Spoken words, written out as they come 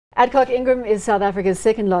Adcock Ingram is South Africa's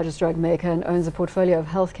second largest drug maker and owns a portfolio of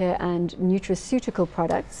healthcare and nutraceutical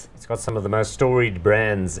products. It's got some of the most storied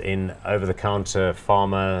brands in over-the-counter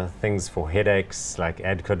pharma, things for headaches like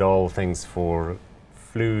Adcodol, things for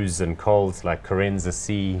flus and colds like Corenza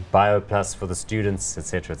C, BioPlus for the students,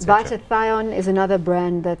 etc., etc. Vestact is another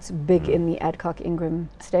brand that's big in the Adcock Ingram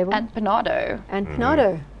stable. And Panado. And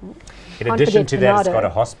Panado. In addition to that, it's got a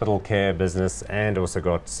hospital care business and also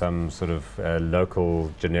got some sort of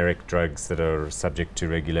local generic drugs that are subject to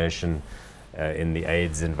regulation in the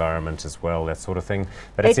AIDS environment as well, that sort of thing.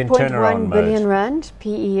 But it's in turnaround mode. 8.1 billion rand,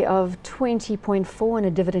 PE of 20.4 and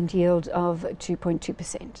a dividend yield of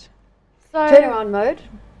 2.2%. So Turnaround mode.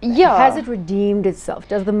 Yeah. Has it redeemed itself?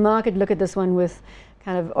 Does the market look at this one with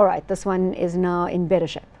kind of, all right, this one is now in better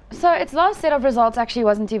shape? So its last set of results actually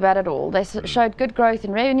wasn't too bad at all. They showed good growth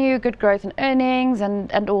in revenue, good growth in earnings,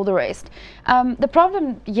 and all the rest. The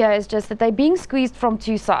problem here is just that they're being squeezed from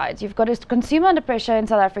two sides. You've got a consumer under pressure in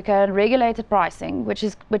South Africa and regulated pricing, which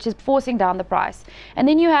is forcing down the price. And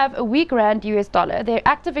then you have a weak rand US dollar. Their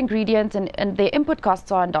active ingredient and their input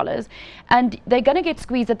costs are in dollars, and they're going to get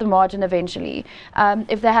squeezed at the margin eventually,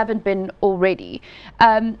 if they haven't been already.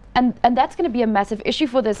 And that's going to be a massive issue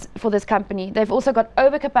for this company. They've also got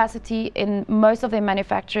overcapacity in most of their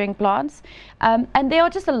manufacturing plants, and there are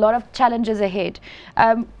just a lot of challenges ahead.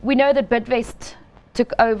 We know that Bidvest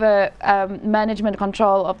took over management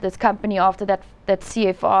control of this company after that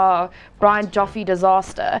CFR Brian Joffe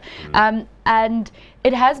disaster, and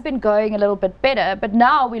it has been going a little bit better, but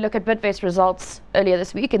now we look at Bidvest results earlier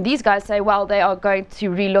this week and these guys say, well, they are going to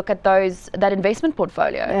relook at that investment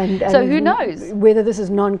portfolio. And so who knows? Whether this is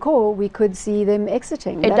non-core, we could see them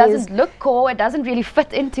exiting. It doesn't look core, it doesn't really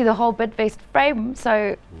fit into the whole Bidvest frame,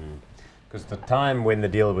 so... Because the time when the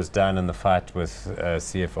deal was done and the fight with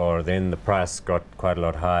CFR, then the price got quite a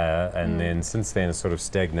lot higher, and then since then it's sort of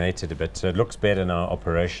stagnated a bit. So it looks better now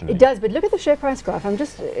operationally. It does, but look at the share price graph. I'm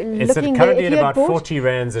just it's looking currently at about 40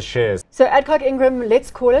 rands a share. So Adcock Ingram,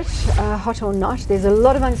 let's call it hot or not. There's a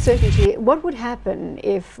lot of uncertainty. What would happen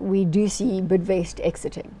if we do see Bidvest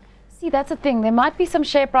exiting? See, that's the thing. There might be some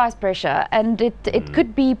share price pressure, and it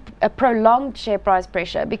could be a prolonged share price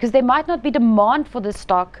pressure because there might not be demand for the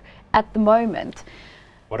stock at the moment.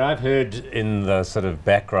 What I've heard in the sort of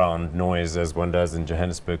background noise, as one does in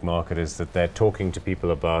Johannesburg market, is that they're talking to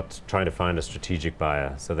people about trying to find a strategic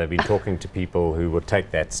buyer. So they've been talking to people who would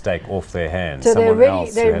take that stake off their hands. So they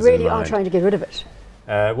really are trying to get rid of it.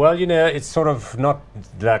 Well, you know, it's sort of not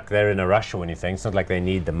like they're in a rush or anything. It's not like they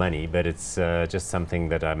need the money, but it's just something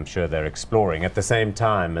that I'm sure they're exploring at the same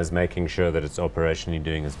time as making sure that it's operationally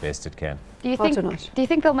doing as best it can. Do you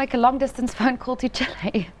think they'll make a long distance phone call to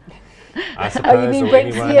Chile? I suppose. Oh, you mean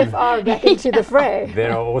bring CFR back into the fray?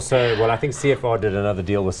 There are also, well, I think CFR did another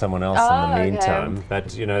deal with someone else in the meantime. Okay.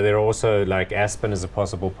 But, you know, there are also, like, Aspen is a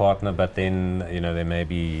possible partner, but then, you know, there may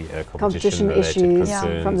be competition issues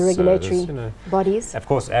from the regulatory bodies. Of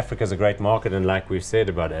course, Africa's a great market, and like we've said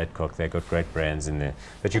about Adcock, they've got great brands in there.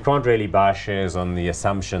 But you can't really buy shares on the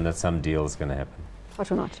assumption that some deal is going to happen.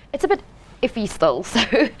 Hot or not? It's a bit iffy still, so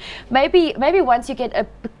maybe once you get a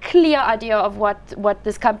clear idea of what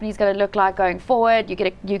this company is going to look like going forward, you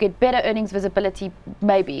get better earnings visibility,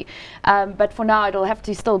 maybe. But for now, it'll have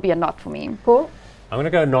to still be a not for me. Paul? I'm going to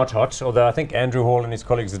go not hot, although I think Andrew Hall and his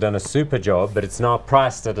colleagues have done a super job, but it's now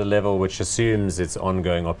priced at a level which assumes its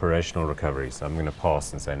ongoing operational recovery. So I'm going to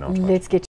pass and say not hot. Let's get